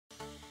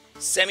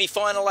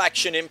Semi-final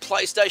action in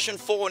PlayStation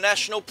 4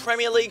 National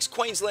Premier League's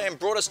Queensland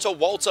brought us to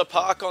Wolter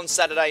Park on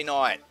Saturday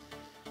night.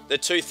 The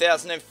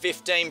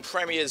 2015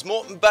 premiers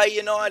Moreton Bay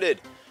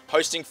United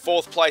hosting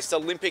 4th placed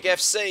Olympic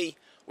FC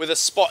with a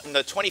spot in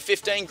the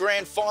 2015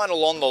 Grand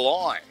Final on the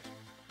line.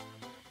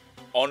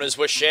 Honours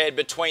were shared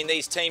between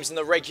these teams in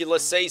the regular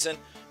season,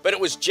 but it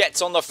was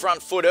Jets on the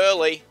front foot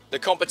early, the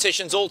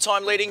competition's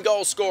all-time leading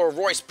goal scorer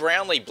Royce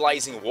Brownlee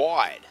blazing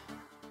wide.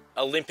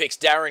 Olympics'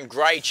 Darren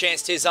Gray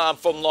chanced his arm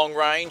from long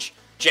range,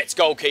 Jets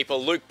goalkeeper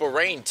Luke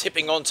Boreen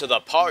tipping onto the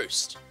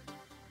post.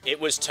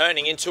 It was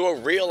turning into a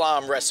real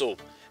arm wrestle,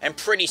 and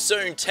pretty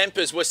soon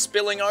tempers were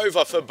spilling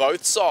over for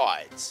both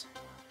sides.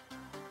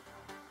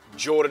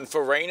 Jordan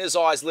Farina's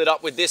eyes lit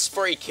up with this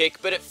free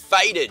kick, but it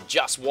faded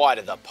just wide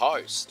of the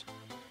post.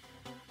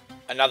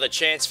 Another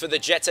chance for the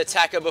Jets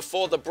attacker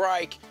before the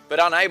break,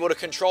 but unable to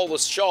control the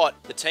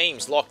shot, the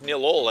teams locked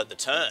 0-0 at the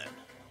turn.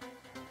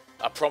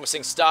 A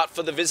promising start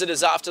for the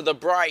visitors after the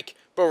break,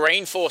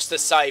 Boreen forced a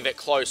save at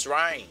close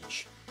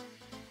range.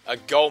 A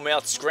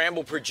goal-mouthed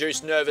scramble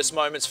produced nervous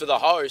moments for the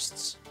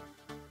hosts,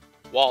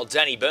 while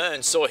Danny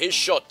Burns saw his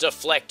shot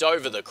deflect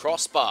over the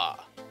crossbar.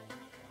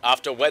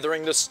 After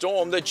weathering the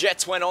storm, the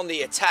Jets went on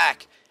the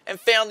attack and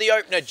found the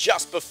opener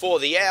just before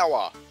the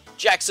hour.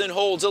 Jackson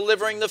Hall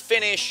delivering the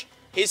finish,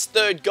 his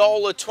 3rd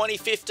goal of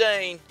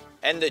 2015,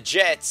 and the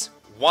Jets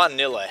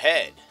 1-0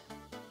 ahead.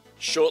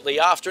 Shortly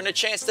after, and a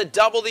chance to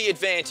double the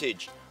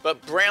advantage,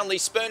 but Brownlee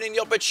spurning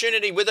the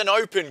opportunity with an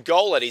open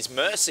goal at his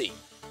mercy.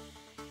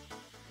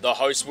 The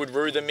hosts would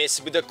rue the miss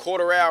with a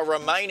quarter hour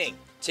remaining.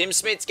 Tim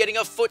Smith's getting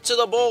a foot to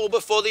the ball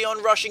before the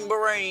on-rushing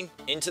Boreen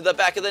into the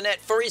back of the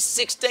net for his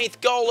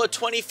 16th goal of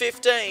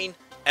 2015,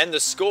 and the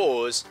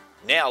scores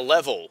now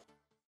level.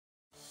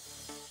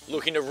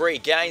 Looking to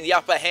regain the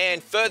upper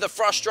hand, further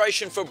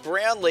frustration for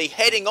Brownlee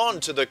heading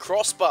on to the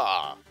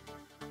crossbar.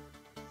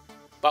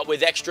 But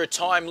with extra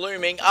time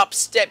looming, up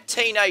stepped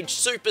teenage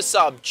super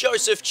sub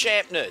Joseph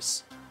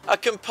Champness. A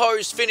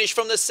composed finish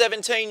from the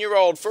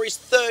 17-year-old for his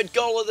 3rd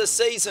goal of the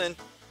season.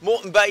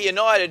 Moreton Bay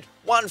United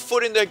 1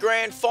 foot in the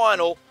grand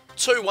final,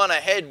 2-1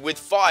 ahead with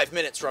 5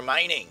 minutes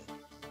remaining.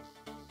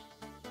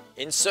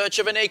 In search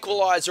of an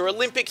equaliser,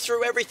 Olympic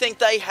threw everything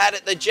they had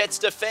at the Jets'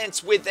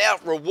 defence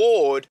without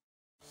reward.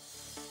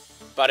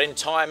 But in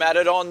time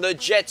added on, the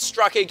Jets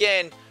struck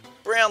again,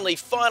 Brownlee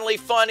finally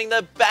finding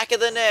the back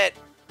of the net.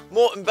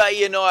 Moreton Bay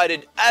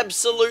United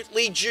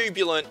absolutely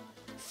jubilant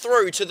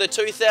through to the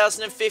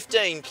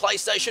 2015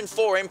 PlayStation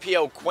 4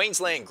 NPL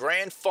Queensland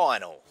Grand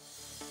Final.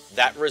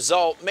 That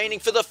result meaning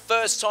for the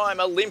first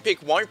time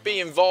Olympic won't be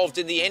involved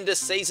in the end of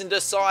season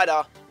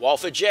decider, while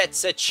for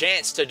Jets a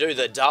chance to do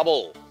the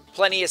double.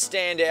 Plenty of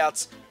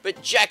standouts,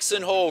 but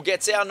Jackson Hall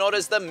gets our nod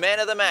as the man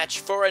of the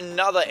match for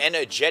another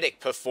energetic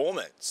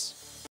performance.